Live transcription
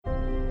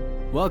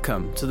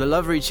Welcome to the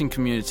Love Reaching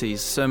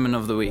Community's Sermon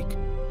of the Week.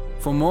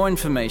 For more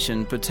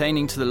information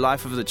pertaining to the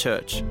life of the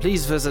church,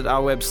 please visit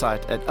our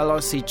website at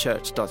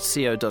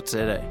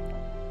lrcchurch.co.za.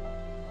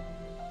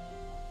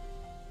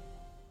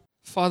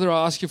 Father,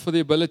 I ask you for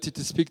the ability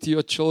to speak to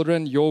your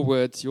children, your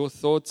words, your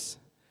thoughts,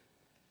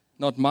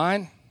 not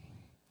mine.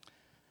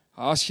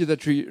 I ask you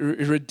that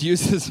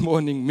reduce this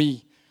morning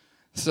me,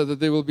 so that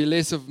there will be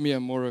less of me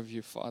and more of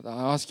you, Father.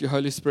 I ask you,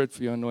 Holy Spirit,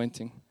 for your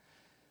anointing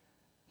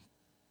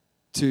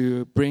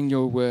to bring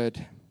your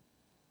word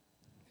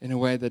in a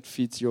way that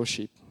feeds your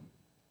sheep.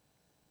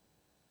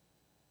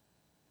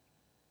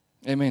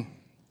 Amen.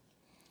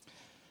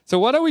 So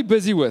what are we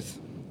busy with?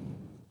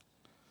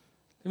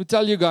 Let me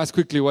tell you guys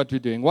quickly what we're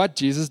doing. What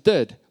Jesus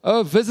did.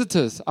 Oh,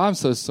 visitors. I'm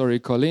so sorry,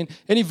 Colleen.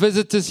 Any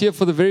visitors here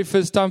for the very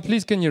first time?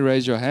 Please, can you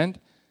raise your hand?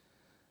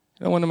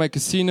 I don't want to make a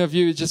scene of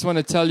you. I just want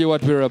to tell you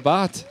what we're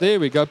about. There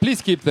we go.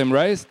 Please keep them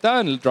raised.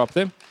 Don't drop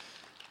them.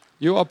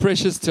 You are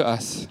precious to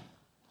us.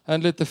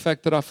 And let the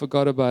fact that I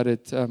forgot about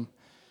it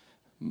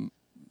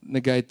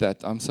negate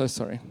that. I'm so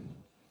sorry.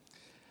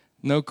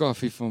 No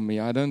coffee for me.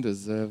 I don't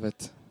deserve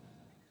it.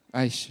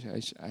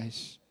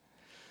 Aish.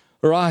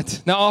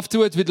 Right. Now,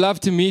 afterwards, we'd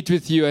love to meet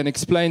with you and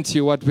explain to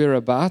you what we're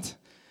about.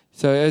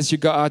 So as you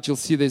go out, you'll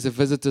see there's a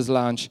visitor's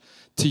lounge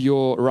to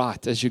your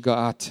right as you go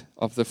out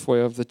of the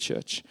foyer of the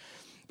church.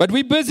 But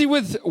we're busy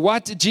with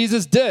what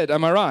Jesus did.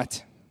 Am I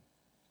right?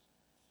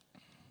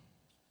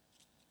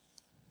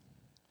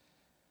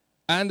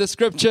 And the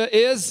scripture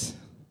is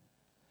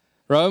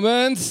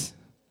Romans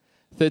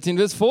 13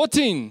 verse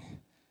 14.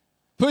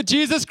 Put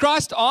Jesus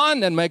Christ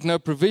on and make no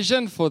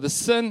provision for the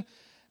sin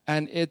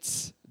and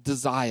its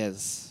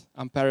desires.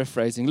 I'm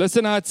paraphrasing.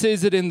 Listen how it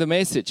says it in the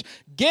Message.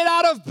 Get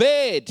out of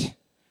bed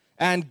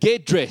and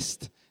get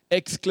dressed!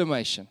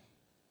 Exclamation.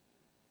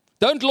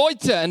 Don't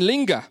loiter and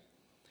linger.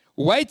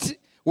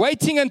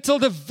 Waiting until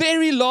the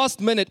very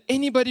last minute.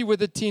 Anybody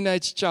with a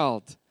teenage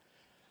child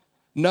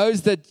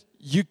knows that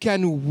you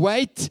can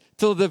wait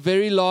till the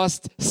very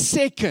last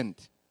second.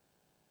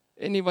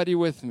 Anybody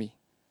with me?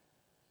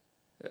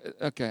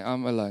 Okay,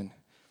 I'm alone.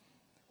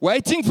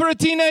 Waiting for a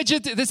teenager,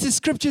 this is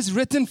scriptures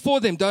written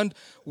for them.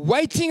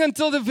 Waiting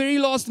until the very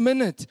last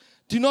minute.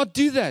 Do not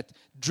do that.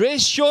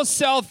 Dress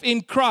yourself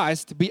in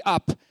Christ, be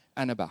up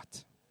and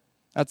about.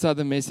 That's how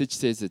the Message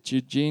says it.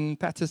 Eugene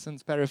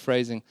Patterson's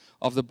paraphrasing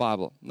of the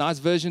Bible. Nice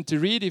version to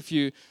read if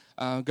you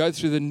go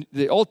through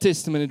the Old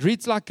Testament. It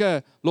reads like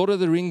a Lord of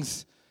the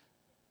Rings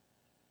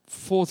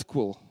fourth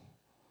quill.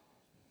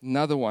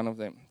 Another one of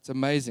them. It's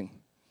amazing.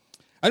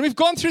 And we've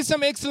gone through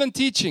some excellent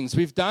teachings.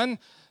 We've done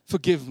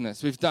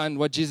forgiveness. We've done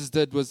what Jesus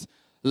did was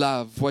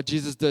love. What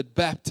Jesus did,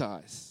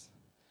 baptize.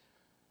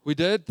 We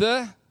did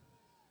the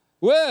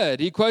word.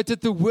 He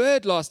quoted the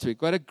word last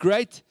week. What a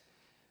great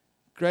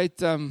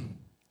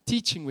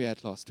teaching we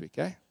had last week,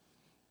 eh?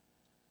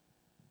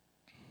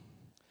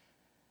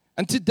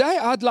 And today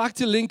I'd like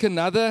to link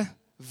another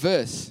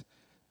verse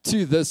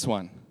to this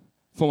one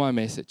for my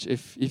message,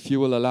 if you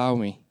will allow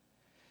me.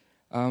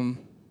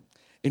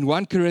 In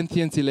 1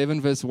 Corinthians 11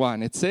 verse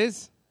 1, it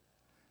says,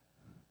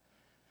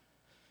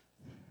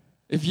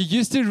 if you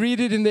used to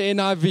read it in the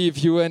NIV,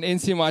 if you were in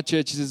NCMI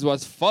churches, it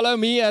was, follow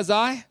me as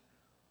I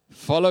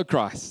follow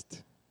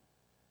Christ.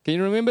 Can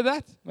you remember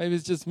that? Maybe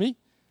it's just me.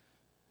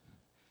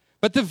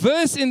 But the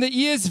verse in the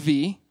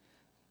ESV,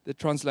 the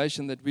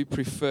translation that we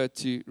prefer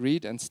to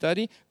read and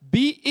study,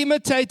 be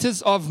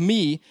imitators of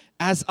me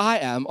as I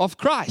am of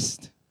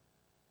Christ.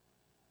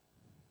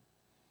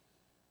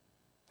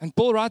 And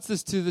Paul writes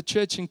this to the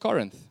church in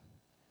Corinth.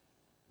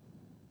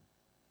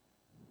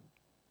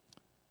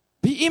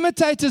 Be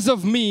imitators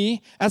of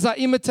me as I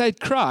imitate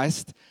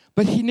Christ,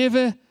 but he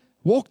never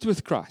walked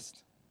with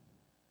Christ.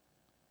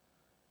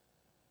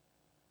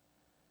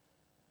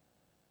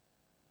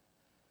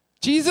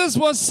 Jesus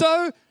was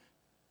so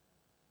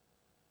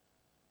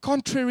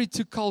contrary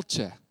to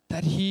culture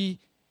that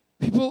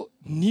people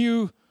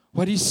knew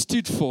what he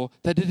stood for,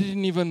 that they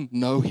didn't even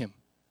know him.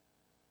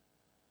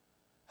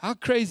 How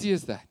crazy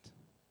is that?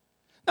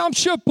 Now, I'm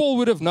sure Paul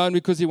would have known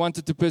because he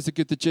wanted to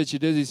persecute the church. He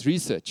did his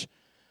research.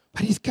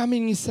 But he's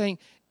coming, he's saying,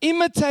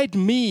 imitate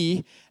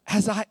me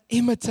as I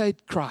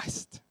imitate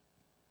Christ.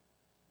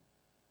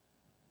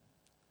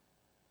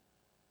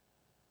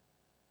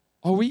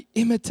 Are we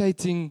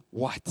imitating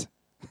what?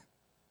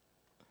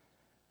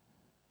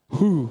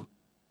 Who?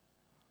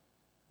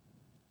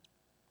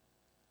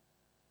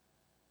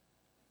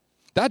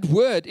 That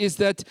word is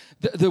that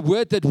the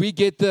word that we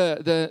get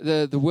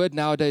the word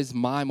nowadays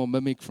mime or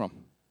mimic from.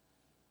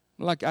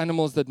 Like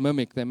animals that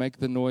mimic, they make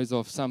the noise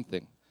of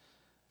something.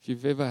 If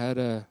you've ever had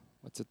a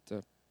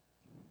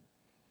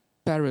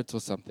parrot or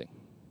something.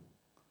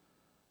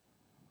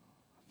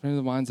 Friends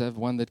of mine have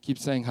one that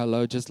keeps saying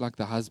hello just like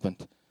the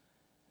husband.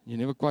 You're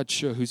never quite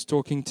sure who's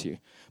talking to you.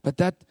 But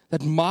that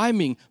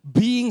miming,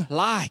 being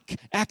like,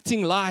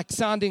 acting like,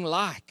 sounding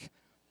like.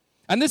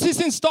 And this is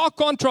in stark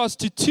contrast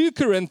to 2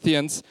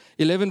 Corinthians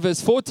 11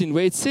 verse 14,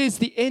 where it says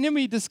the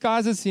enemy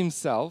disguises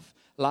himself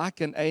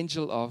like an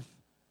angel of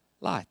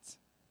light.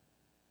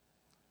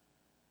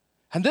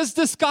 And this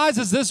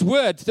disguises this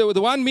word.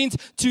 The one means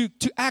to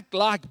act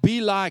like,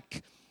 be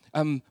like,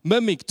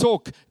 mimic,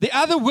 talk. The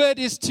other word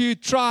is to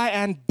try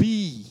and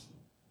be.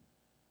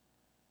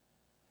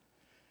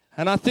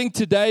 And I think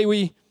today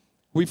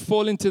we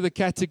fall into the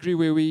category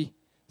where we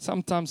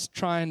sometimes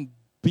try and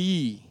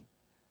be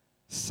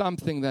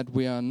something that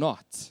we are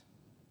not.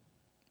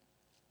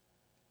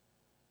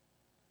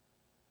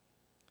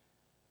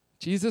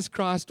 Jesus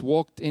Christ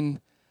walked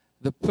in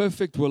the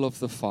perfect will of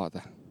the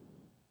Father.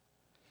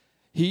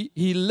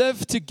 He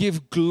lived to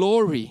give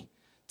glory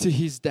to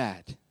his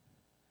dad,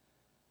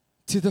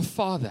 to the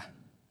Father.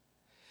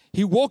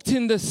 He walked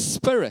in the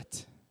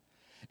Spirit,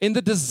 in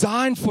the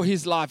design for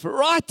his life,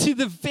 right to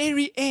the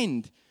very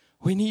end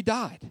when he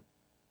died.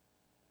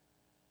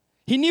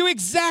 He knew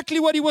exactly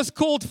what he was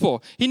called for.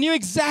 He knew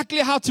exactly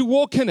how to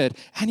walk in it,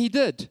 and he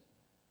did.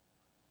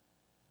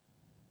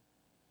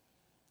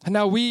 And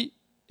now we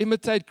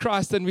imitate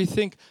Christ and we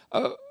think,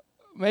 oh,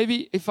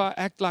 maybe if I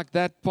act like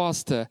that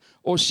pastor,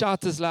 or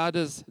shout as loud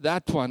as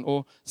that one,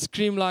 or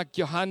scream like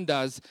Johan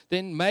does,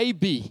 then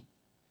maybe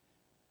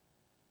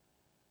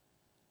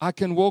I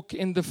can walk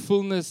in the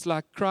fullness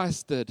like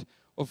Christ did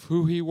of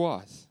who he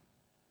was.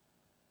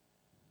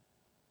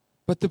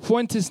 But the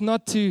point is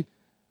not to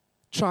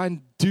try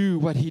and do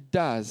what he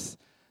does.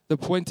 The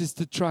point is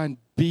to try and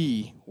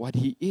be what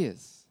he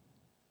is.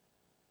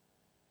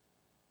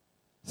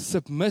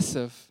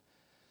 Submissive,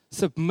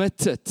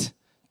 submitted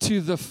to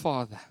the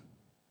Father.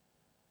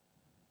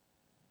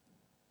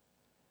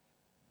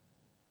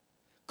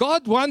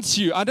 God wants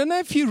you, I don't know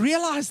if you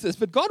realize this,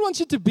 but God wants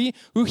you to be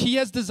who he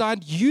has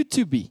designed you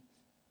to be.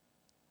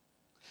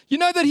 You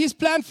know that his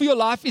plan for your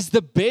life is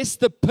the best,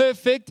 the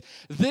perfect,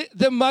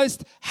 the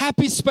most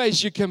happy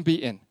space you can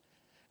be in.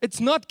 It's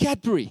not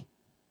Cadbury.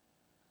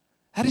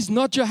 That is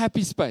not your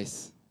happy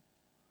space.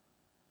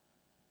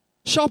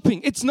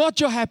 Shopping, it's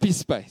not your happy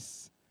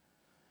space.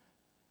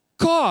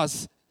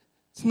 Cars,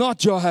 it's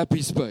not your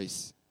happy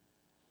space.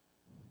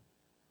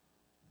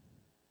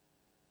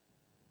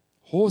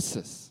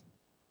 Horses,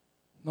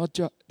 not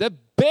your... The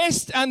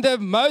best and the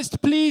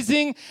most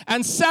pleasing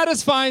and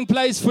satisfying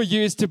place for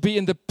you is to be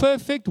in the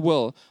perfect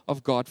will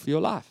of God for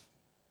your life.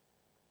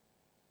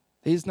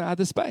 There's no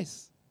other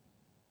space.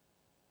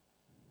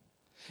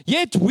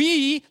 Yet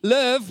we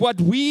live what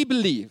we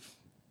believe.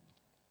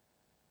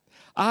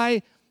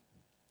 I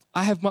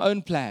have my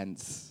own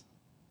plans.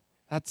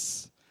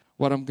 That's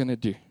what I'm going to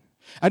do.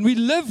 And we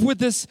live with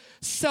this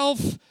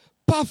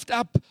self-puffed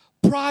up,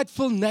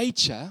 prideful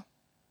nature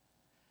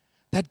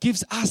that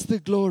gives us the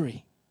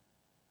glory.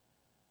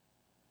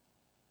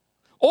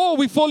 Or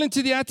we fall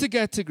into the other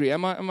category.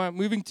 Am I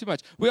moving too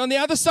much? We're on the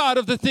other side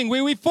of the thing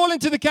where we fall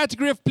into the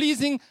category of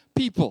pleasing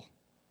people.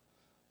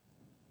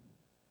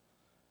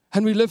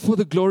 And we live for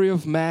the glory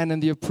of man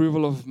and the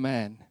approval of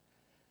man.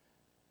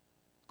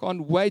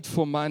 Can't wait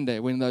for Monday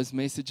when those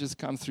messages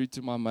come through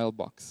to my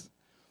mailbox.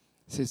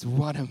 It says,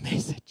 what a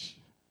message.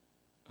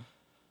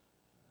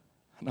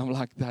 And I'm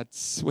like, that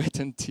sweat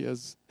and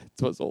tears, it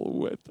was all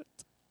worth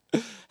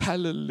it.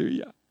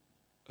 Hallelujah.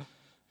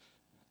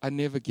 I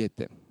never get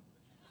them.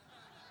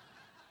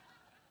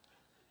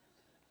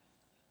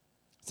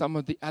 Some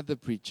of the other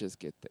preachers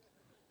get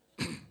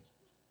them.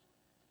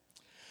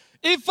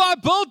 If I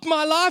built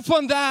my life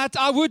on that,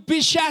 I would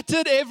be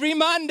shattered every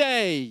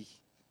Monday.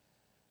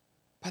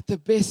 But the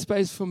best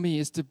space for me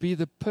is to be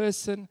the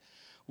person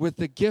with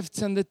the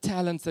gifts and the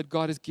talents that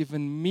God has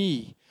given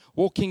me,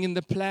 walking in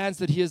the plans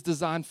that he has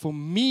designed for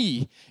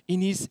me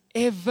in his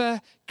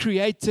ever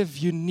creative,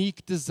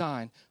 unique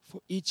design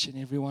for each and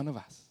every one of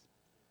us.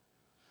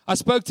 I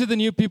spoke to the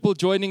new people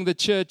joining the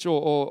church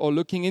or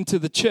looking into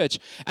the church.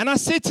 And I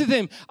said to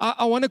them,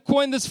 I want to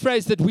coin this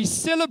phrase that we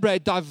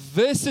celebrate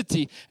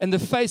diversity in the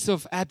face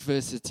of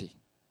adversity.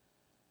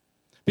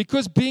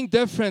 Because being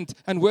different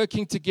and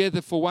working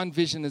together for one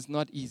vision is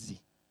not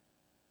easy.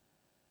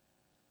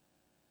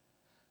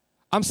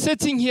 I'm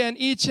sitting here and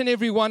each and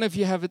every one of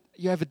you have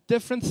a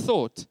different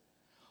thought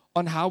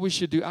on how we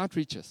should do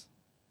outreaches.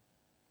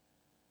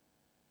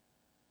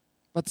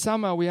 But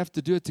somehow we have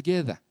to do it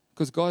together.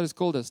 Because God has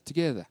called us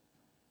together.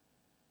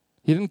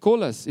 He didn't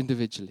call us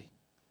individually.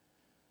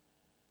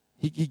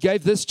 He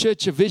gave this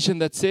church a vision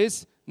that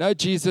says, know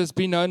Jesus,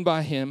 be known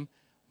by him,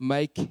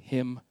 make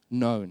him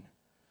known. And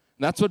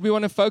that's what we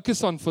want to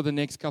focus on for the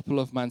next couple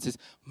of months, is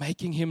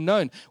making him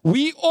known.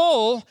 We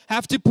all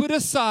have to put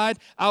aside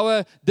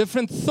our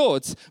different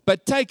thoughts,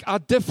 but take our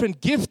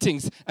different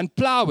giftings and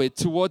plow it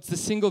towards the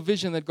single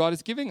vision that God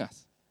is giving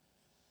us.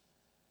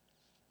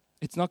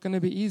 It's not going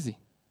to be easy.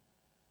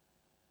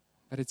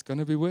 But it's going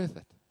to be worth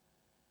it.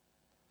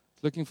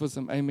 Looking for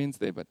some amens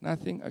there, but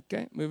nothing.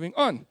 Okay, moving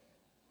on.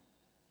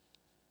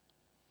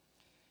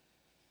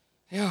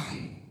 Yeah.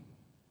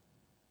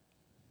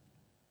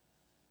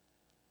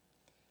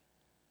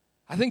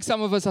 I think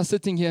some of us are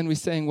sitting here and we're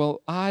saying,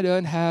 well, I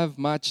don't have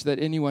much that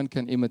anyone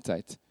can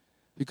imitate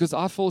because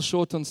I fall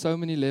short on so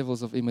many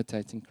levels of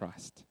imitating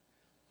Christ.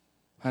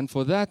 And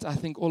for that, I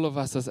think all of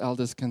us as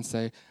elders can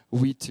say,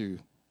 we too,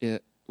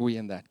 we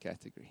in that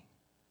category.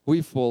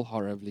 We fall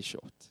horribly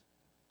short.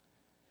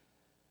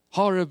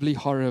 Horribly,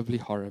 horribly,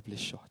 horribly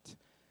short.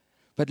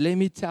 But let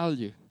me tell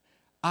you,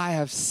 I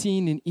have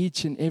seen in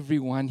each and every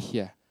one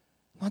here,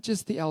 not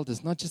just the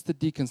elders, not just the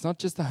deacons, not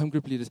just the home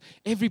group leaders,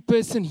 every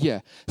person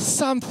here,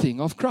 something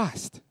of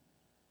Christ.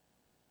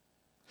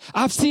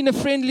 I've seen a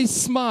friendly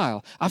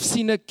smile. I've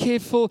seen a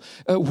careful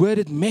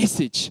worded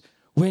message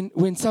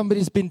when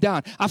somebody's been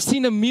down. I've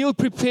seen a meal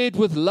prepared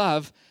with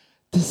love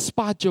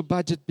despite your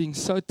budget being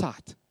so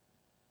tight.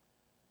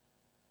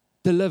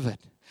 Delivered.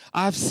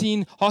 I've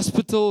seen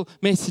hospital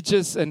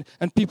messages and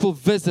people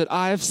visit.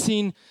 I have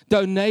seen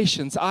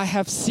donations. I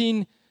have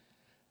seen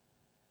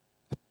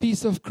a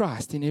piece of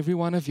Christ in every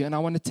one of you. And I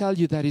want to tell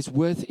you that is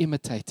worth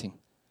imitating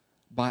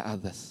by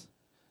others.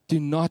 Do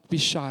not be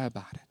shy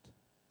about it.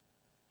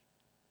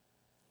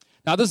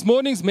 Now, this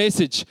morning's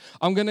message,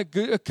 I'm going to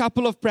do a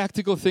couple of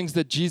practical things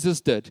that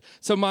Jesus did.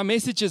 So my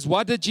message is,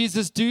 what did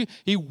Jesus do?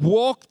 He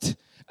walked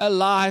a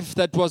life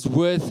that was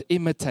worth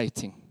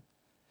imitating.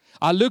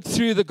 I looked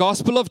through the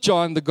Gospel of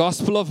John, the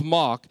Gospel of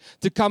Mark,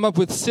 to come up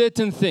with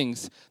certain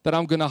things that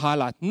I'm going to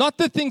highlight. Not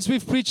the things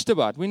we've preached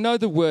about. We know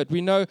the Word,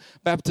 we know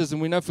baptism,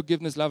 we know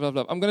forgiveness, love, love,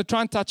 love. I'm going to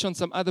try and touch on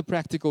some other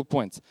practical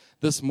points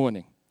this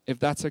morning, if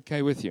that's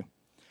okay with you.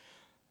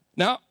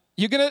 Now,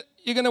 you're going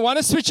to want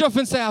to switch off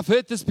and say, I've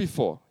heard this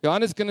before.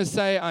 Johanna's going to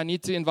say, I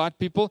need to invite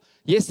people.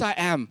 Yes, I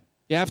am.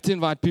 You have to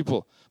invite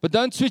people. But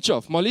don't switch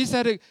off. Marlies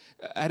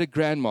had a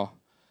grandma,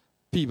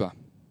 Piba.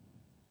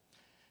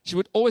 She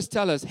would always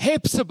tell us,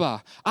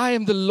 Hepzibah, I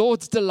am the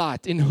Lord's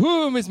delight. In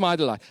whom is my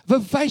delight?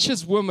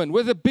 Vivacious woman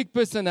with a big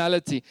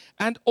personality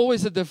and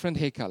always a different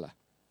hair color.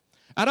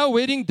 At our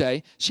wedding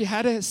day, she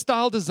had a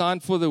style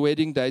designed for the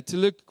wedding day to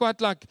look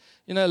quite like,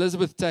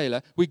 Elizabeth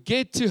Taylor. We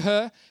get to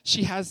her.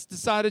 She has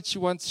decided she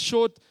wants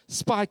short,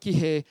 spiky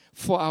hair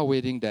for our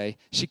wedding day.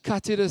 She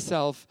cut it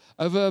herself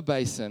over a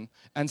basin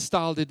and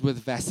styled it with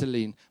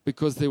Vaseline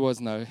because there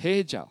was no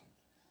hair gel.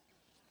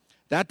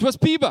 That was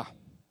Piba.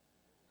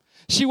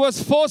 She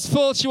was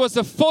forceful. She was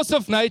a force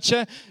of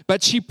nature,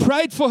 but she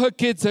prayed for her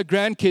kids, her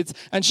grandkids,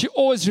 and she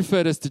always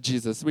referred us to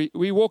Jesus.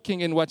 We're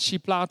walking in what she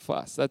plowed for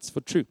us. That's for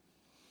true.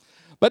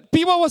 But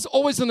Piba was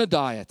always on a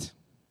diet.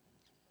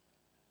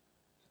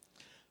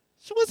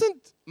 She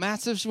wasn't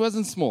massive. She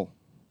wasn't small.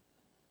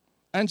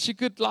 And she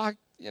could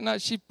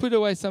she put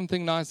away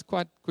something nice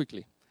quite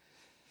quickly.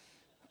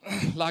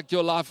 Like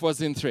your life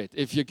was in threat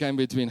if you came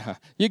between her.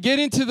 You get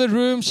into the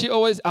room, she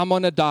always, I'm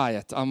on a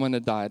diet.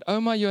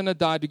 Oma, you're on a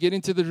diet. You get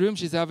into the room,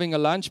 she's having a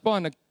lunch bar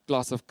and a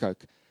glass of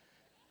Coke.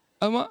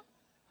 Oma,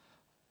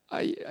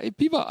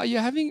 Piba,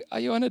 are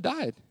you on a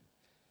diet?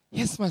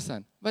 Yes, my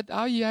son. But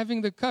how are you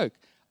having the Coke?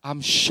 I'm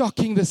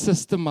shocking the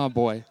system, my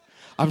boy.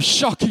 I'm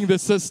shocking the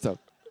system.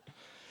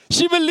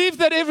 She believed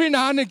that every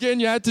now and again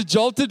you had to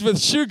jolt it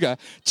with sugar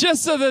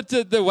just so that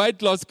the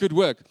weight loss could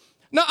work.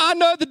 Now, I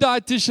know the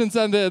dietitians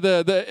and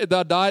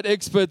the diet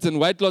experts and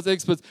weight loss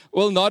experts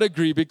will not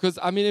agree because,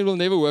 it will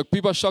never work.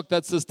 People shock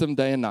that system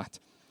day and night.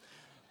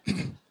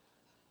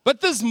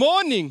 But this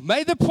morning,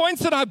 may the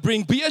points that I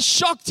bring be a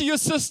shock to your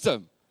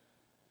system.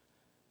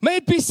 May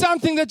it be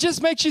something that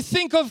just makes you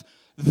think of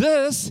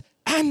this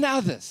and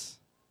others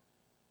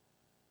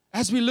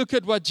as we look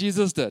at what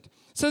Jesus did.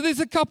 So there's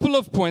a couple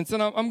of points,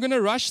 and I'm going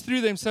to rush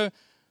through them. So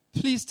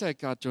please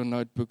take out your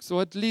notebooks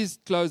or at least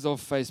close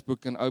off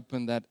Facebook and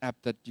open that app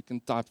that you can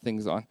type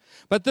things on.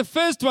 But the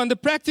first one, the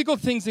practical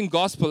things in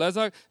gospel,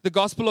 the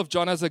Gospel of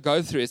John as I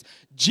go through is,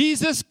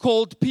 Jesus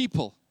called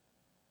people.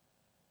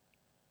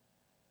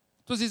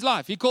 It was his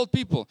life. He called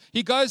people.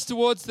 He goes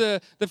towards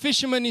the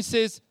fisherman. He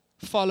says,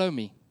 follow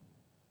me.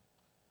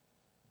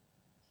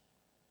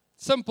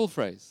 Simple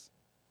phrase.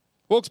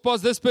 Walks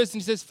past this person.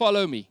 He says,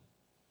 follow me.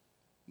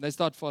 They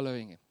start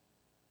following him.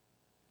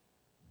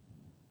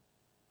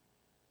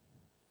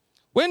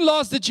 When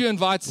last did you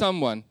invite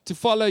someone to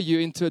follow you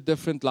into a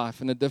different life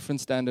and a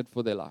different standard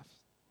for their life?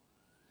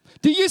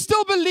 Do you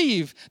still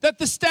believe that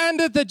the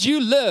standard that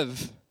you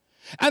live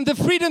and the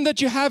freedom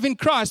that you have in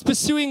Christ,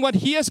 pursuing what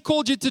He has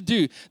called you to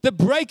do, the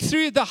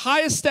breakthrough, the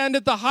highest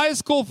standard, the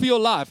highest call for your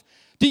life,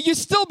 do you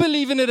still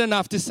believe in it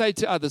enough to say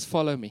to others,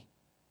 follow me?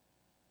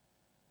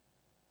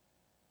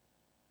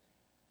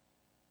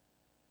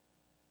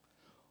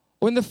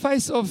 Or in the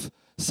face of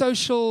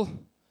social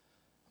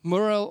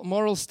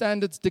moral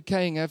standards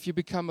decaying, have you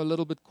become a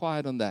little bit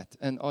quiet on that?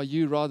 And are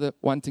you rather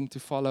wanting to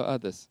follow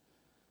others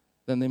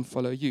than them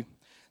follow you?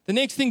 The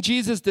next thing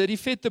Jesus did, He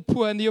fed the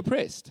poor and the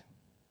oppressed.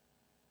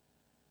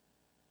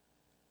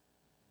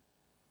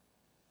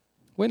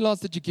 When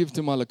last did you give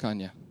to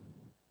Malakanya?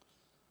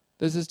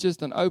 This is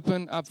just an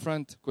open,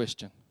 upfront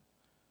question.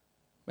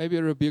 Maybe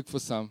a rebuke for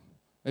some,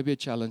 maybe a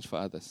challenge for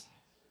others.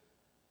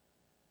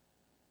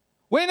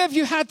 When have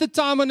you had the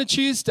time on a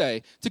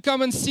Tuesday to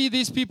come and see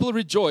these people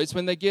rejoice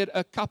when they get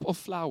a cup of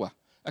flour,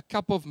 a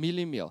cup of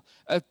mealie meal,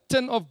 a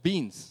tin of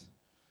beans,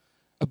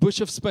 a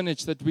bush of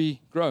spinach that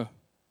we grow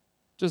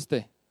just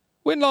there?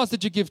 When last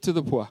did you give to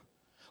the poor?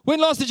 When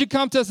last did you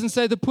come to us and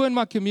say, the poor in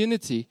my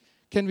community,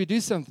 can we do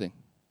something?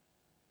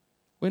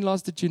 When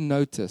last did you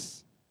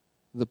notice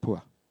the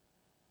poor?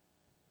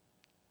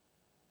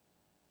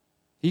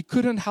 He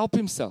couldn't help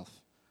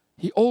himself.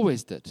 He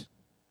always did.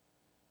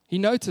 He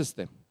noticed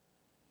them.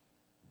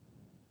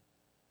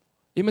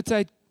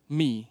 Imitate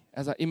me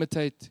as I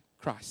imitate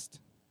Christ.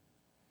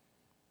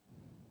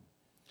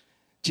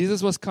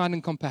 Jesus was kind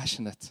and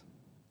compassionate,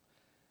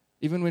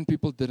 even when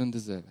people didn't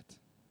deserve it.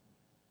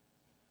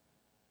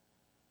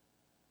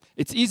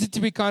 It's easy to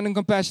be kind and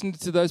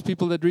compassionate to those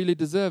people that really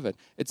deserve it.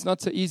 It's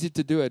not so easy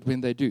to do it when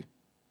they do.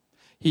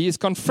 He is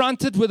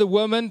confronted with a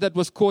woman that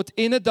was caught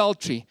in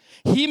adultery.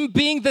 Him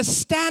being the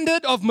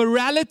standard of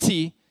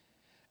morality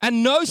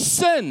and no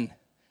sin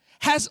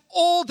has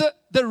all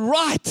the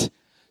right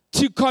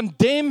to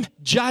condemn,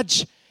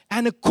 judge,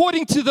 and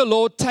according to the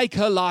Lord, take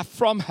her life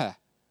from her.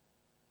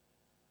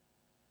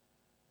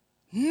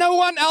 No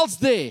one else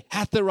there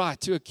had the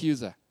right to accuse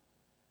her.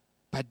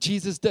 But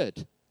Jesus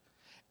did.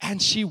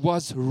 And she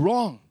was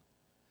wrong.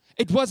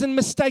 It wasn't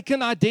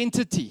mistaken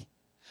identity.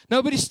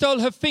 Nobody stole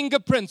her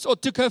fingerprints or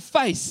took her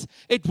face.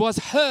 It was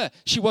her.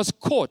 She was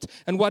caught.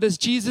 And what does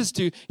Jesus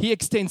do? He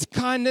extends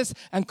kindness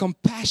and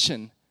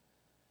compassion.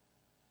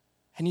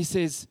 And he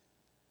says,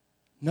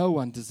 no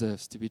one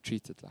deserves to be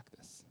treated like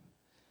this.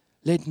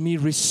 Let me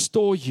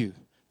restore you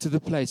to the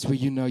place where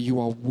you know you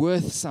are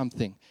worth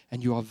something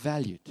and you are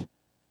valued.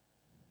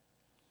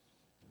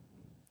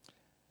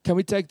 Can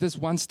we take this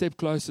one step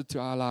closer to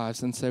our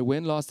lives and say,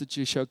 when last did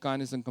you show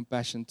kindness and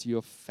compassion to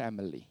your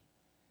family,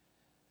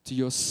 to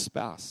your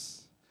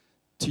spouse,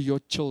 to your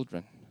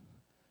children,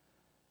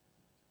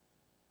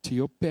 to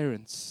your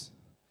parents,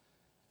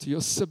 to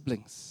your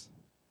siblings,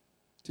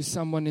 to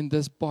someone in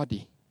this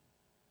body?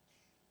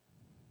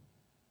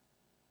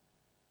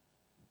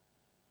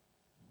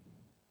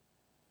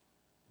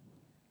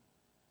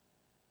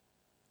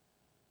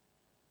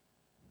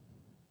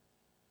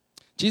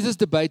 Jesus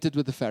debated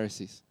with the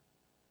Pharisees.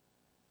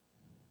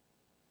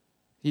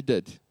 He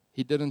did.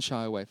 He didn't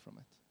shy away from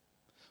it.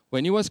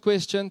 When he was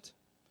questioned,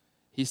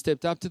 he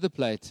stepped up to the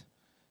plate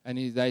and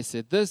they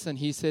said this and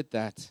he said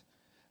that.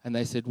 And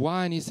they said,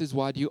 why? And he says,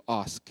 why do you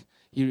ask?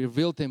 He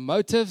revealed their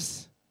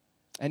motives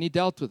and he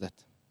dealt with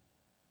it.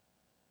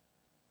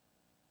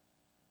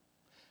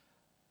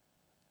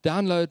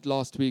 Download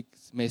last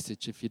week's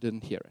message if you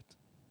didn't hear it.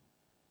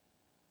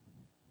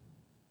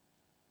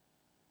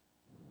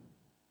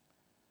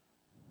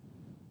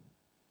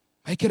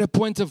 Make it a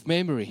point of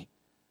memory.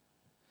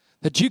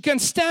 That you can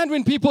stand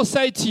when people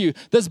say to you,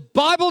 this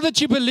Bible that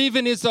you believe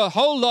in is a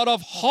whole lot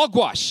of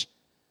hogwash.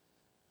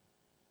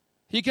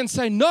 You can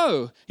say,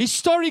 no,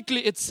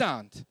 historically it's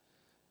sound.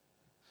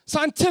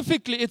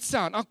 Scientifically it's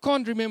sound. I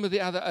can't remember the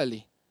other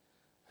early.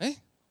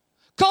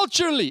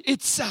 Culturally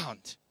it's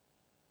sound.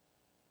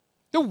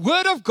 The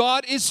Word of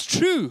God is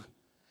true.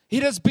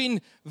 It has been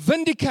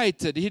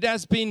vindicated. It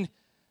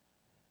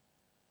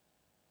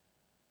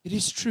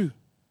is true.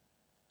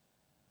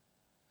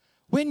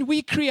 When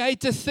we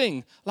create a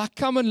thing, like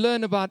come and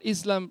learn about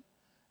Islam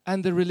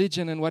and the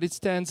religion and what it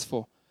stands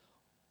for,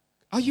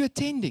 are you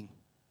attending?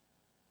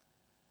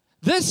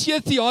 This year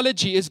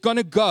theology is going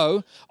to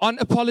go on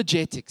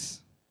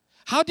apologetics.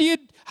 How do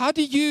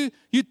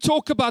you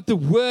talk about the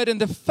word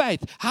and the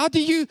faith? How do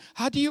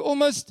you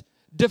almost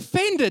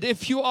defend it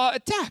if you are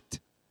attacked?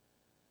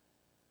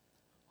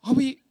 Are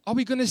we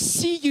going to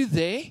see you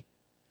there?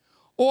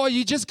 Or are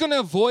you just going to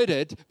avoid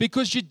it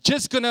because you're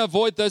just going to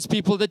avoid those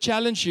people that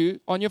challenge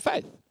you on your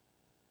faith?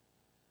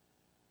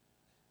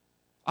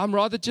 I'm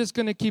rather just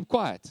going to keep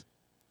quiet.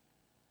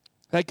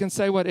 They can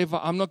say whatever.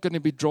 I'm not going to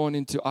be drawn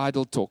into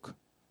idle talk.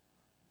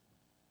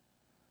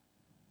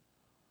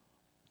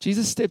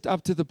 Jesus stepped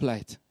up to the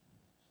plate.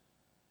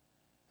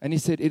 And he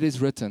said, it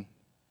is written.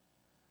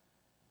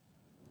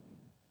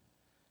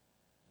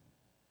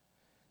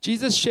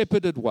 Jesus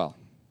shepherded well.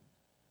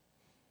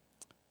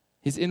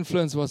 His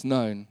influence was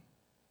known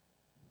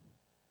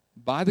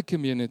by the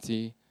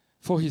community,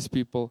 for his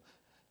people.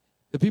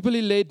 The people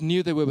he led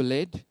knew they were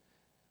led,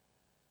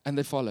 and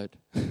they followed.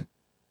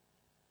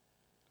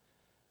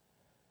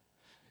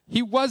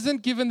 He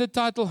wasn't given the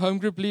title home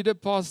group leader,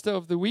 pastor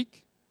of the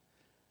week,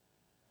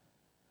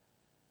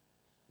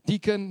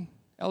 deacon,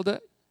 elder.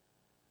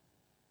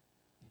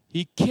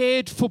 He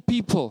cared for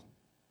people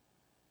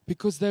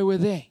because they were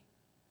there.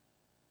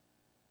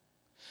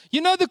 You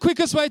know, the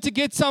quickest way to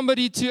get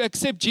somebody to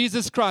accept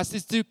Jesus Christ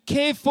is to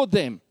care for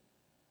them.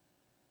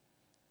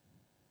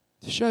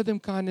 To show them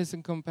kindness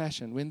and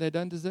compassion when they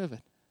don't deserve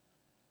it.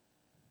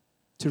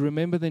 To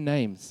remember their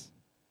names.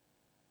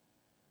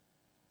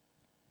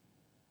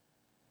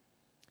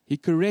 He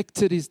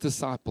corrected his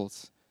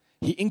disciples.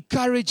 He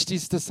encouraged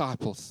his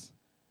disciples.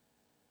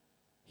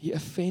 He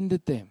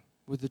offended them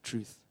with the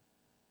truth.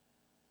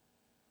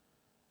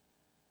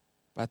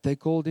 But they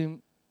called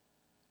him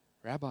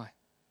Rabbi,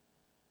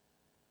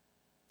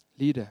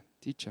 leader,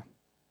 teacher.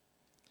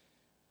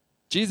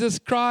 Jesus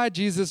cried,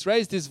 Jesus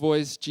raised his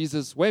voice,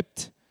 Jesus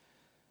wept.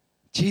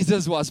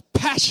 Jesus was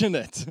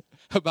passionate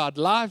about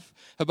life,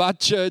 about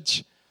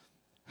church,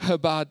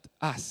 about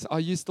us.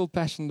 Are you still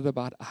passionate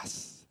about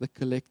us, the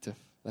collective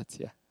that's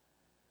here?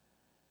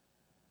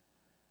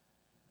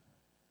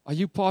 Are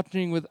you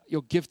partnering with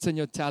your gifts and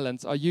your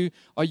talents? Are you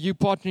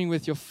partnering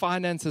with your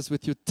finances,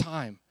 with your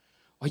time?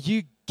 Are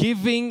you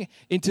giving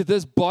into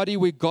this body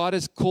where God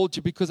has called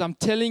you? Because I'm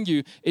telling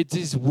you, it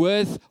is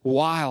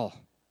worthwhile.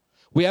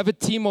 We have a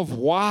team of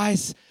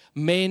wise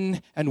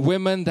men and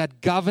women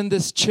that govern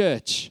this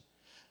church,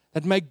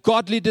 that make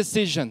godly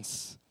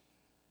decisions.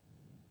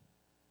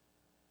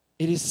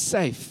 It is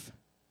safe.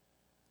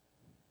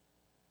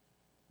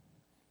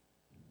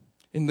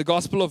 In the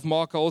Gospel of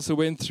Mark, I also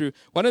went through,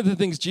 one of the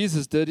things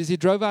Jesus did is he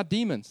drove out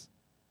demons.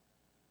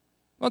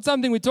 Not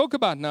something we talk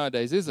about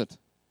nowadays, is it?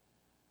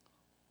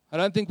 I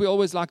don't think we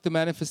always like the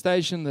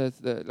manifestation.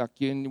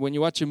 When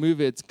you watch a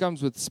movie, it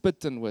comes with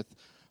spit and with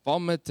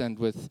vomit and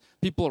with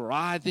people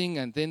writhing,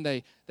 and then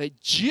they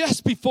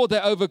just before they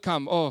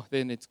overcome,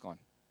 then it's gone.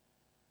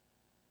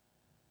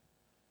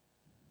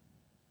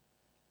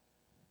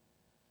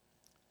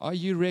 Are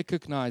you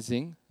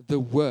recognizing the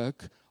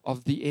work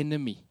of the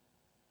enemy?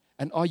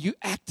 And are you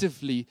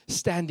actively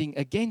standing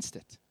against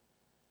it?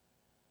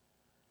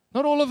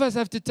 Not all of us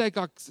have to take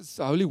our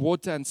holy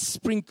water and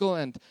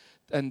sprinkle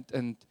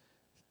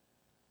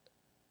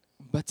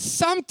but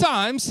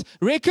sometimes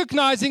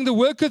recognizing the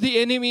work of the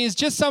enemy is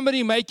just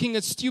somebody making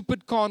a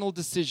stupid carnal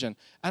decision.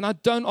 And I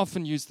don't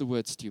often use the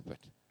word stupid.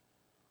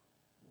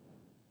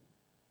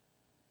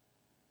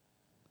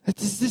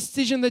 It's this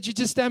decision that you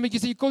just stand back, you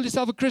say, you call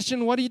yourself a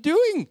Christian, what are you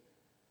doing?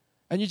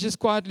 And you just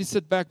quietly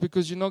sit back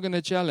because you're not going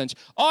to challenge.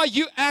 Are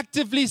you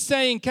actively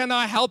saying, can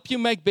I help you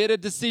make better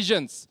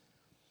decisions?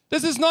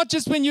 This is not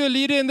just when you're a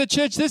leader in the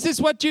church. This is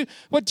what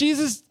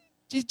Jesus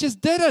just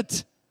did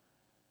it.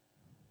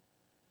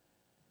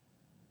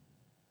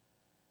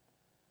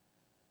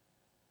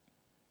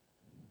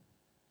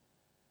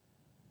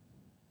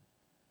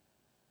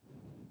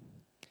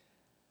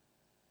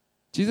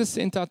 Jesus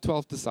sent out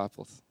 12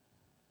 disciples.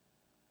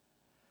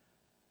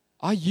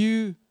 Are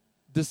you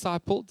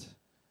discipled?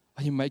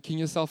 Are you making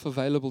yourself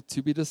available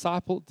to be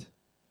discipled?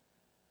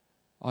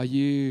 Are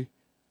you,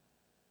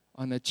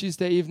 on a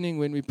Tuesday evening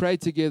when we pray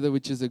together,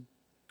 which is a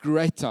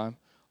great time,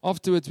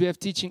 afterwards we have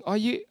teaching, are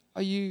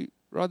you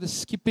rather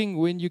skipping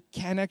when you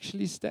can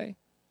actually stay?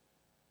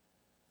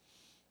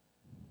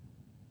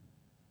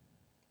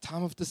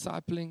 Time of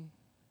discipling.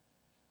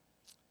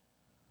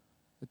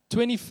 The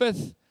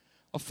 25th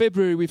of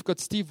February, we've got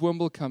Steve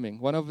Wimble coming,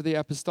 one of the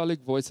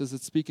apostolic voices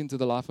that speak into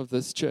the life of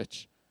this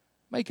church.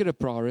 Make it a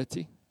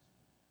priority.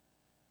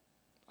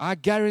 I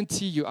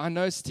guarantee you, I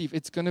know Steve,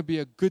 it's going to be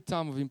a good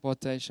time of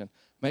impartation.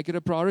 Make it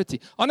a priority.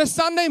 On a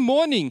Sunday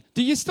morning,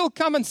 do you still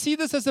come and see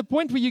this as a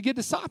point where you get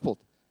discipled?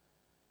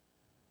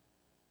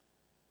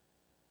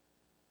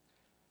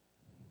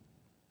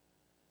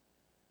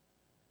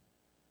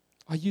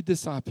 Are you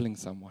discipling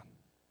someone?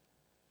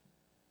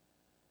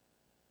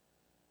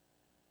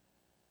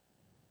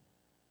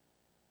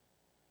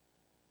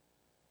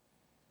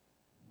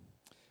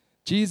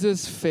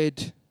 Jesus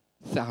fed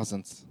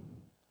thousands.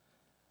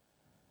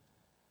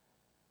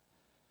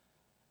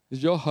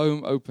 Is your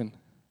home open?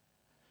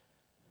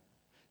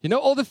 You know,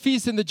 all the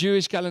feasts in the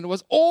Jewish calendar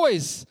was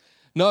always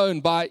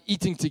known by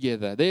eating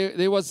together.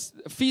 There was,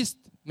 a feast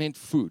meant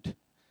food.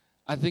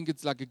 I think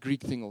it's like a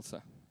Greek thing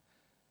also.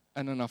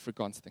 And an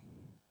Afrikaans thing.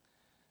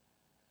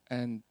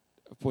 And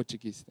a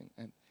Portuguese thing.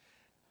 And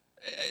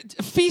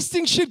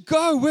feasting should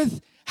go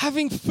with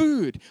having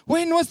food.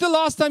 When was the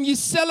last time you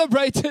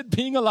celebrated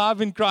being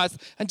alive in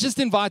Christ and just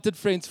invited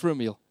friends for a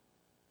meal?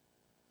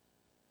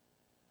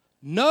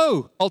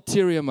 No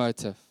ulterior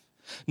motive.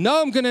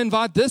 No, I'm going to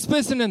invite this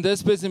person and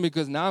this person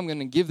because now I'm going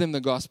to give them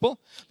the gospel.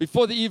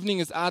 Before the evening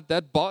is out,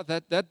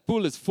 that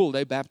pool is full.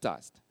 They're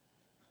baptized.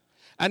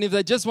 And if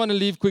they just want to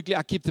leave quickly,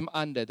 I keep them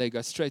under. They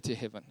go straight to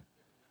heaven.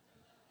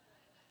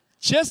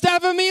 Just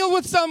have a meal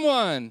with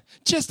someone.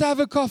 Just have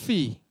a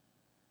coffee.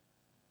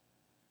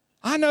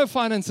 I know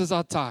finances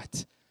are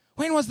tight.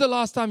 When was the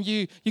last time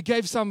you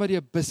gave somebody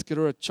a biscuit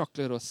or a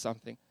chocolate or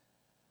something?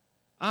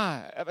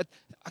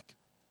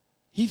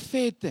 He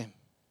fed them.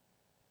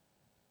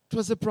 It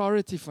was a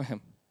priority for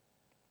him.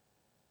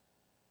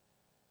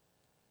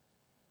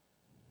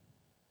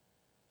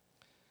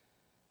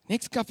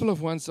 Next couple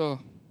of ones are,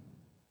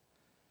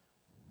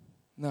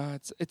 no,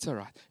 it's all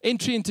right.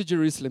 Entry into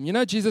Jerusalem. You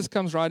know, Jesus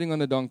comes riding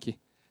on a donkey.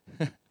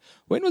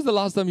 When was the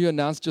last time you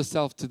announced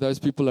yourself to those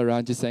people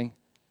around you saying,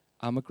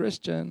 I'm a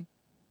Christian.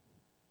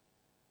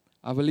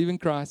 I believe in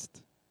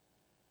Christ.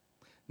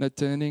 No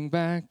turning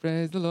back,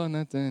 praise the Lord,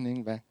 no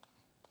turning back.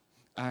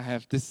 I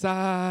have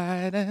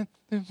decided.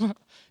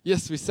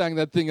 Yes, we sang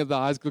that thing at the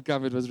high school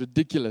camp. It was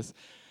ridiculous.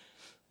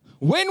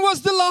 When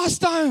was the last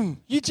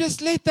time you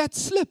just let that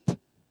slip?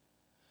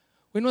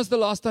 When was the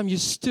last time you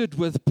stood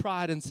with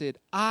pride and said,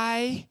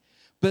 I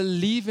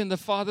believe in the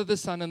Father, the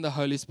Son, and the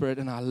Holy Spirit,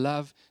 and I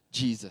love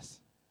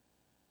Jesus?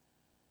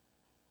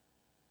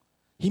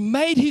 He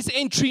made his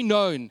entry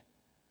known.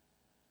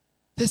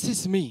 This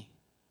is me.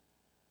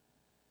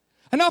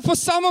 And now for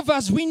some of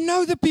us, we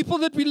know the people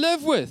that we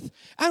live with.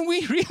 And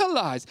we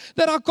realize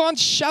that I can't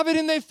shove it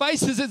in their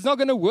faces. It's not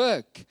going to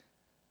work.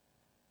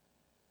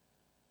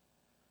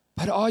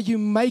 But are you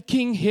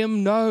making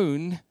him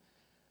known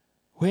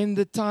when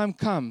the time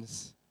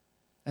comes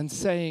and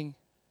saying,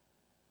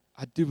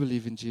 I do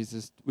believe in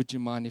Jesus. Would you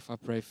mind if I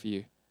pray for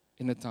you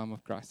in a time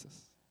of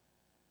crisis?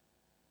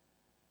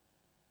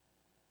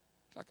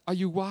 Like, are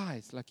you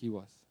wise like he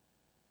was?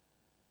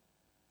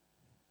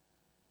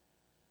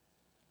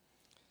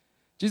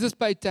 Jesus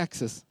paid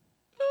taxes.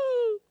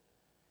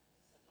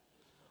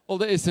 All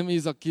the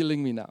SMEs are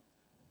killing me now. Are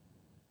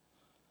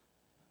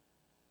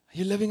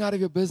you living out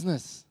of your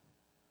business?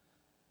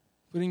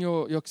 Putting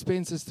your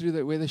expenses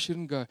through where they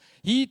shouldn't go.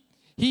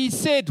 He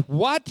said,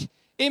 what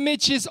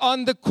image is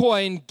on the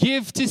coin?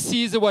 Give to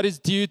Caesar what is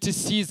due to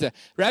Caesar.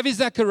 Ravi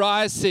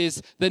Zacharias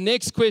says the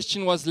next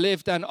question was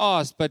left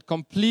unasked, but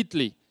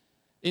completely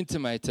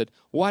intimated.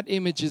 What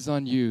image is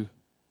on you?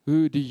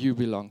 Who do you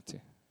belong to?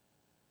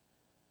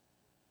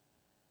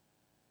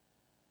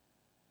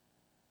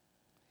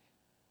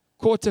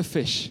 Caught a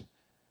fish,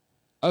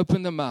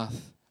 opened the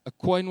mouth, a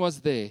coin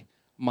was there,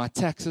 my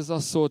taxes are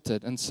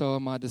sorted, and so are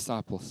my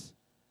disciples.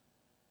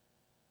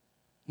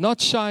 Not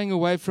shying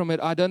away from it,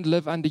 I don't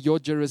live under your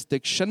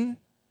jurisdiction.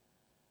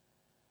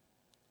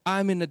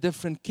 I'm in a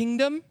different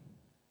kingdom.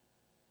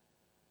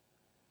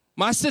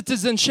 My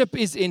citizenship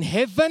is in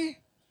heaven.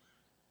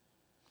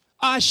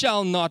 I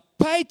shall not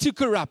pay to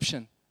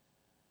corruption.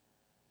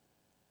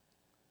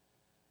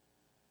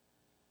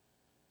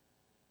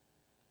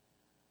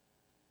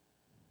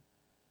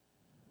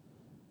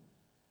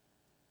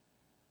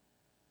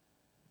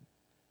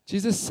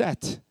 Jesus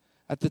sat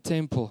at the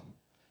temple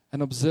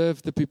and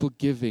observed the people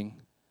giving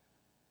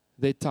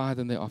their tithe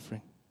and their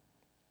offering.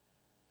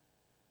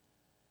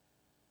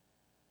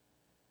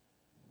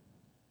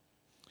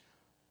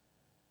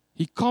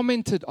 He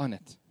commented on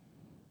it.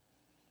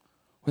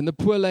 When the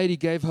poor lady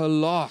gave her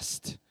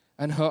last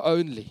and her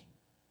only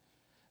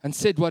and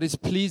said what is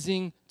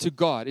pleasing to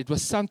God, it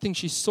was something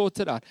she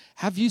sorted out.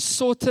 Have you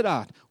sorted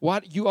out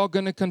what you are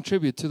going to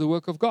contribute to the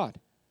work of God?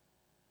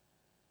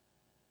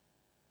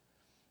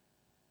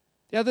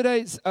 The other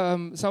day,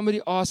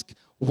 somebody asked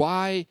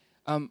why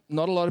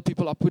not a lot of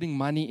people are putting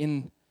money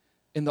in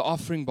the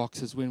offering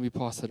boxes when we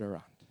pass it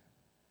around.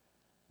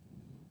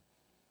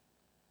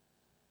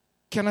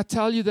 Can I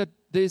tell you that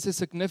there's a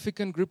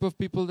significant group of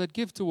people that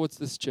give towards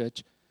this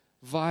church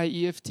via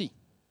EFT,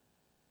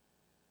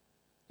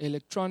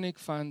 electronic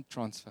fund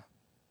transfer.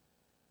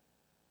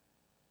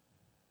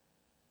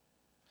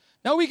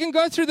 Now we can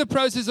go through the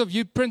process of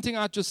you printing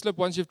out your slip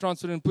once you've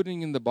transferred and putting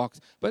it in the box,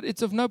 but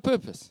it's of no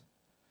purpose.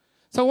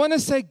 So I want to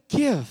say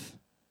give.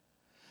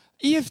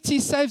 EFT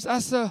saves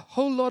us a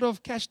whole lot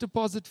of cash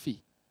deposit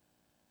fee.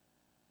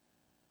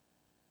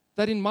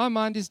 That in my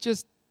mind is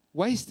just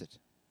wasted.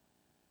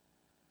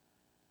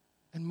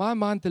 In my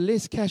mind, the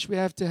less cash we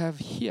have to have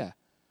here,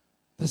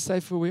 the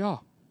safer we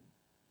are.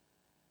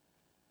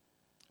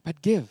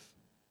 But give,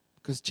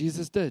 because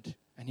Jesus did,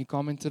 and he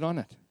commented on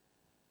it.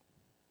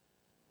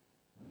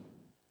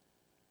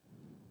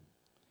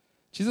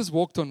 Jesus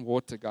walked on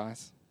water,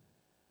 guys.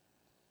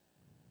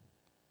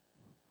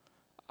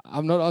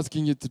 I'm not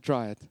asking you to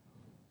try it.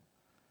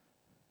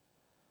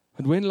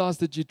 But when last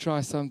did you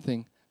try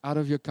something out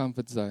of your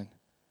comfort zone?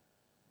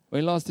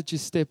 When last did you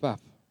step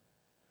up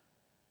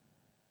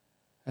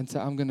and say,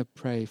 I'm going to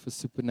pray for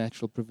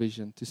supernatural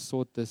provision to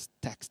sort this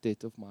tax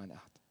debt of mine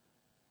out?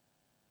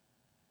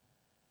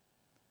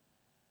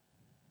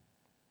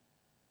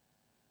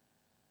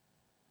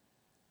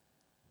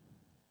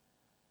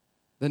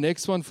 The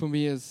next one for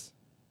me is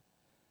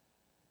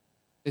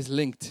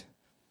linked.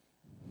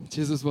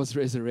 Jesus was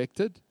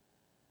resurrected.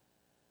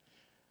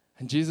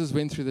 And Jesus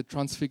went through the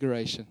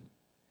transfiguration.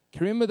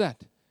 Can you remember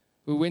that?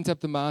 We went up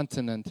the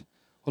mountain and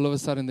all of a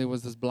sudden there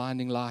was this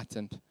blinding light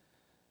and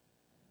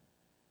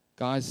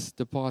guys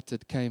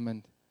departed, came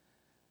and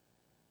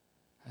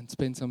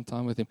spent some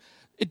time with him.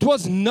 It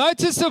was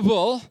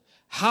noticeable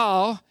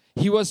how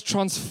he was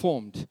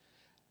transformed.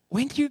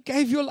 When you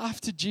gave your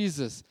life to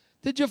Jesus,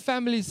 did your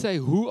family say,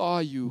 who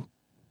are you?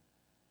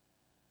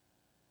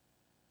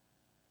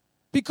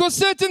 Because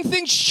certain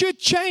things should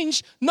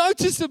change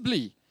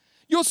noticeably.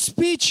 Your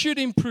speech should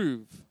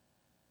improve.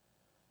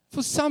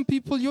 For some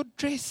people, your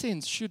dress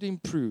sense should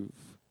improve.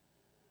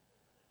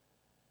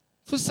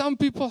 For some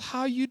people,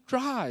 how you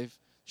drive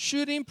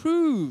should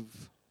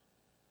improve.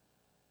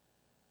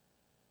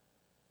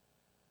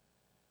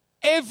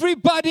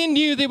 Everybody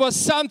knew there was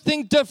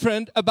something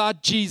different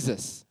about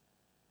Jesus.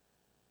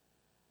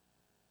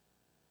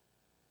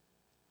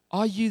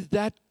 Are you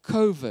that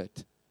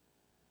covert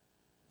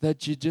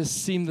that you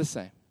just seem the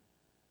same?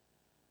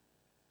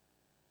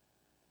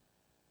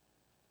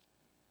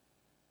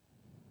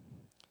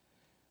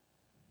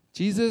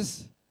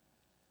 Jesus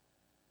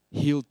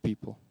healed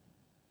people.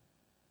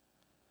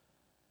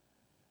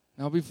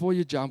 Now, before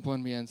you jump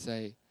on me and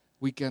say,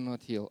 we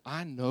cannot heal,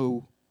 I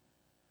know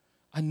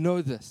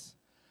this,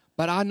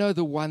 but I know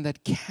the one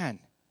that can.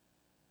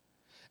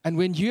 And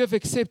when you have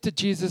accepted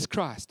Jesus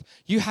Christ,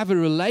 you have a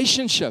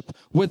relationship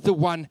with the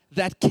one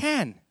that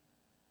can.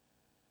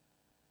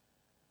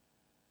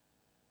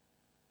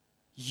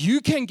 You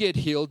can get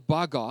healed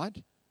by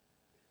God,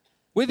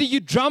 whether you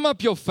drum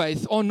up your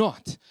faith or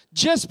not,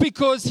 just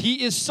because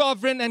He is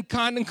sovereign and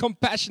kind and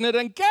compassionate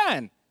and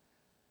can.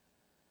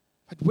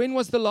 But when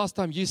was the last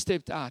time you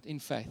stepped out in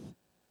faith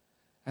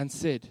and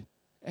said,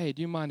 hey,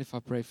 do you mind if I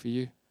pray for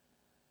you? You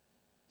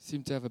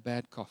seem to have a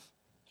bad cough.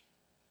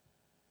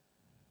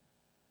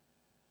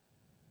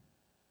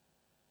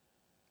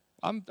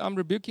 I'm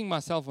rebuking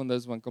myself on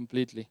this one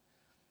completely.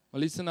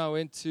 Melissa and I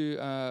went to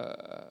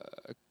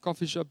a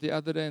coffee shop the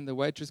other day, and the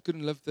waitress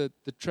couldn't lift the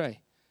tray.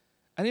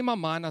 And in my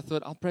mind, I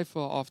thought, I'll pray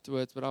for her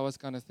afterwards, but I was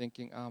kind of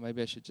thinking,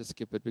 maybe I should just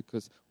skip it,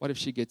 because what if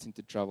she gets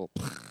into trouble?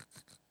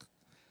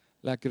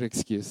 Like an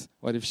excuse.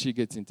 What if she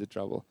gets into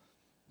trouble?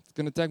 It's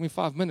going to take me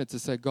 5 minutes to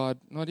say, God,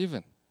 not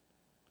even.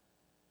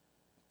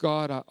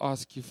 God, I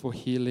ask you for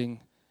healing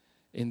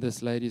in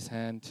this lady's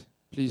hand.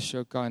 Please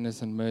show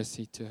kindness and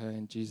mercy to her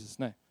in Jesus'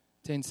 name.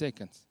 10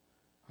 seconds.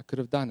 I could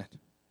have done it.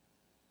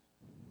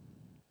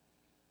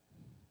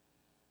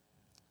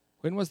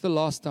 When was the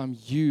last time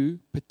you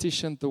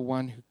petitioned the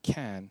one who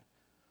can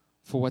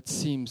for what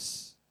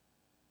seems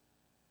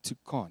to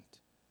can't?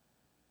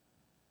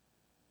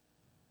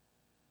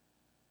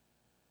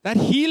 That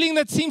healing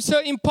that seems so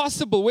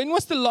impossible. When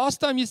was the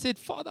last time you said,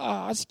 Father,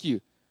 I ask you,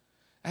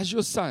 as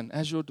your son,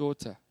 as your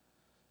daughter,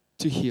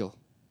 to heal?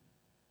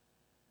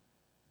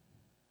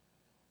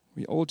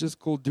 We all just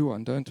call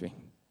Duan, don't we?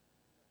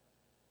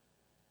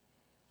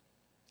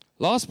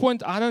 Last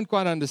point, I don't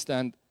quite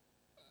understand,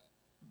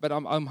 but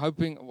I'm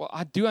hoping,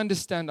 I do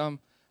understand. I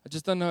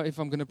just don't know if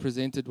I'm going to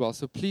present it well.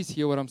 So please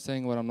hear what I'm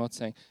saying, what I'm not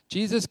saying.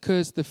 Jesus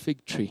cursed the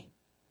fig tree.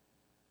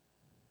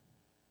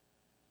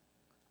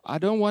 I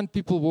don't want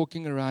people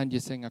walking around you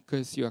saying, I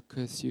curse you, I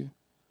curse you.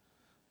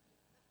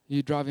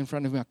 You drive in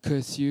front of me, I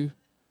curse you.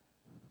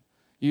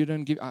 You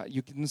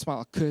didn't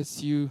smile, I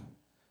curse you.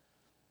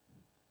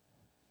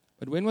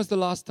 But when was the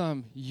last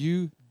time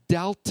you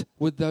dealt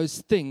with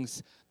those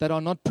things that are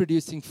not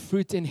producing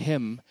fruit in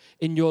Him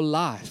in your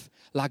life,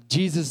 like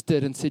Jesus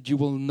did, and said, you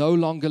will no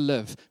longer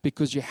live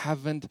because you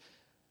haven't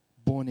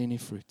borne any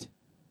fruit?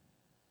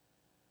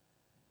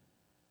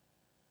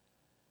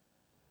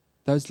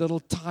 Those little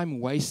time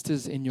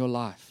wasters in your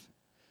life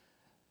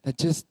that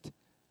just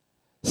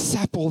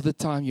sap all the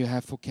time you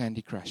have for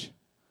Candy Crush.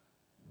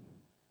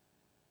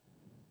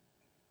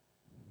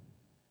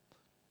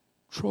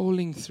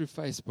 Trolling through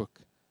Facebook.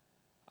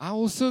 I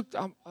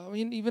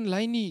mean, even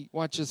Lainey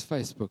watches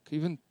Facebook.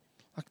 Even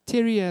like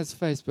Terry has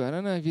Facebook. I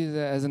don't know if he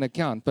has an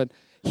account, but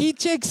he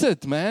checks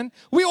it, man.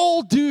 We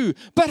all do.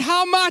 But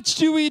how much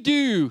do we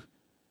do?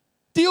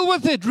 Deal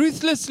with it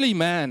ruthlessly,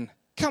 man.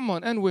 Come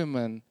on, and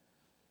women.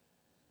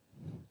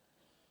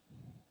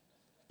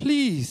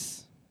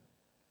 Please.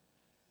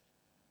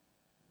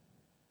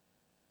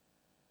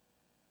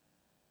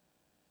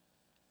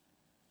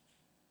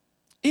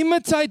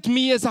 Imitate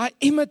me as I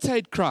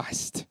imitate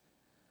Christ.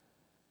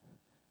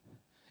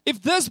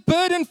 If this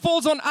burden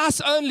falls on us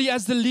only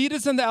as the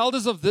leaders and the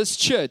elders of this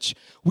church,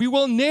 we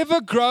will never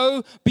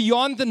grow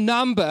beyond the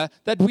number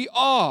that we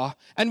are,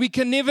 and we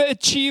can never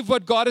achieve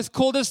what God has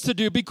called us to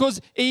do, because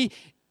it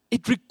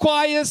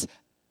requires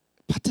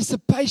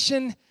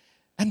participation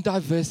and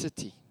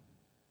diversity.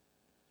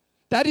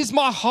 That is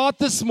my heart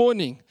this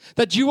morning,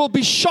 that you will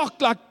be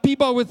shocked like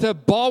people with a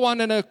bar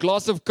one and a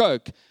glass of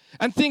Coke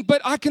and think,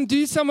 but I can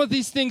do some of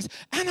these things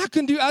and I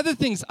can do other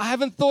things. I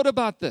haven't thought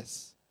about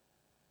this.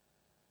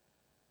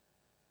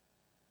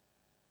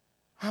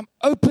 I'm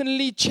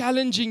openly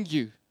challenging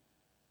you.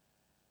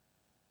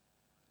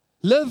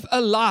 Live a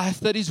life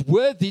that is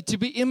worthy to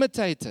be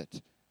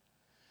imitated.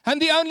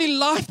 And the only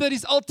life that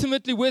is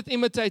ultimately worth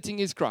imitating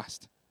is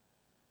Christ.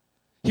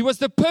 He was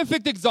the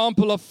perfect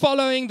example of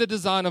following the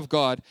design of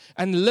God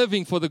and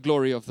living for the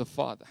glory of the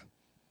Father.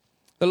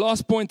 The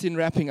last point in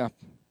wrapping up.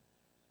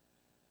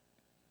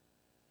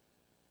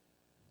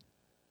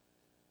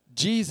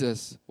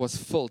 Jesus was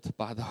filled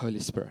by the Holy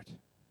Spirit.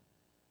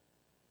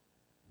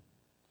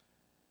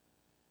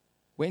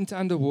 Went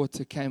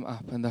underwater, came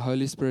up, and the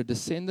Holy Spirit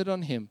descended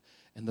on him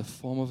in the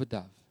form of a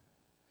dove.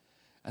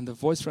 And the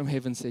voice from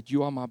heaven said,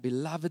 "You are my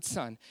beloved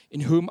Son,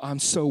 in whom I'm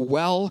so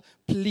well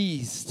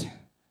pleased."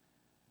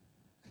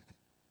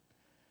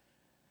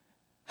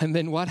 And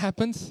then what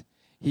happens?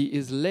 He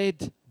is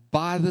led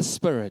by the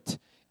Spirit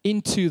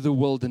into the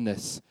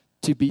wilderness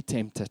to be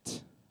tempted.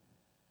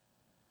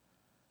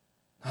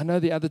 I know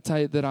the other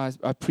day that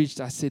I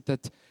preached, I said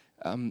that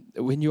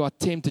when you are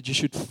tempted, you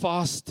should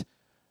fast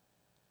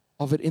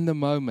of it in the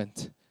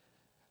moment.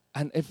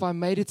 And if I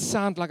made it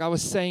sound like I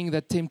was saying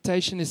that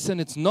temptation is sin,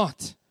 it's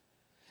not.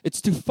 It's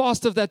to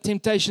fast of that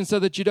temptation so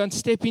that you don't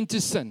step into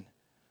sin.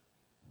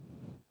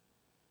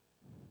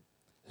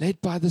 Led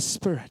by the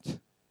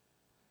Spirit,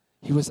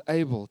 he was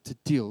able to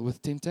deal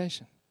with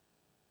temptation.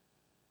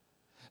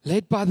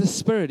 Led by the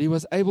Spirit, he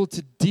was able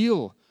to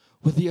deal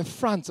with the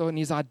affront on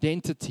his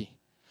identity,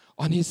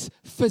 on his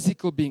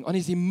physical being, on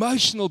his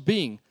emotional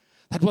being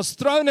that was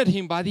thrown at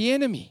him by the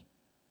enemy.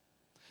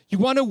 You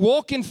want to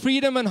walk in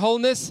freedom and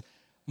wholeness?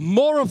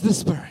 More of the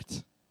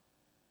Spirit.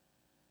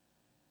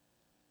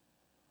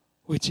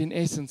 Which in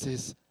essence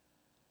is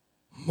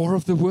more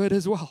of the Word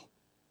as well.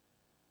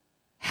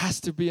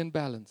 Has to be in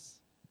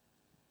balance.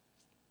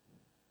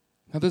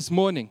 Now this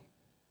morning,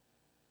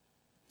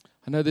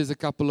 I know there's a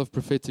couple of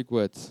prophetic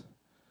words.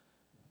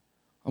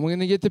 And we're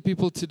going to get the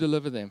people to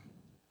deliver them.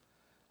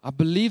 I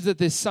believe that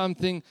there's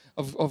something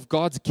of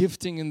God's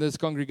gifting in this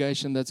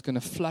congregation that's going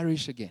to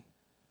flourish again.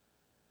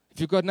 If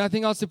you've got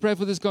nothing else to pray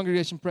for this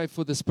congregation, pray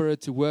for the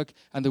Spirit to work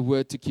and the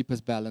Word to keep us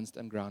balanced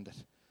and grounded.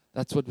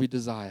 That's what we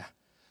desire,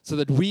 so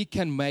that we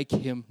can make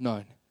Him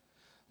known.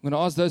 I'm going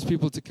to ask those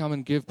people to come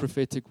and give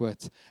prophetic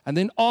words. And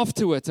then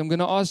afterwards, I'm going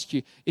to ask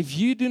you, if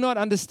you do not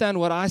understand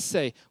what I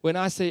say, when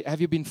I say,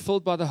 have you been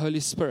filled by the Holy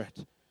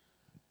Spirit?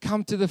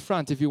 Come to the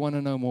front if you want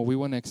to know more. We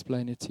want to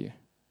explain it to you.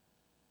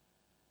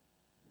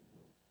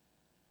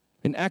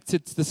 In Acts,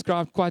 it's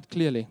described quite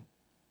clearly.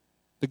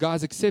 The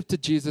guys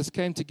accepted Jesus,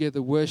 came together,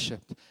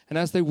 worshipped. And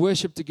as they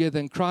worshipped together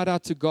and cried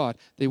out to God,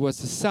 there was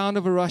the sound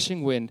of a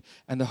rushing wind,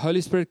 and the Holy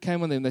Spirit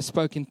came on them. They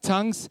spoke in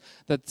tongues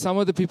that some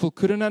of the people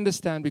couldn't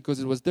understand because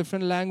it was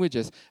different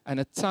languages, and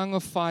a tongue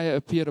of fire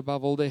appeared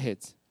above all their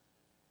heads.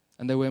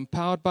 And they were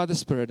empowered by the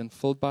Spirit and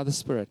filled by the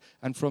Spirit.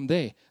 And from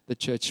there, the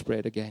church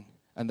spread again.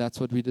 And that's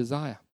what we desire.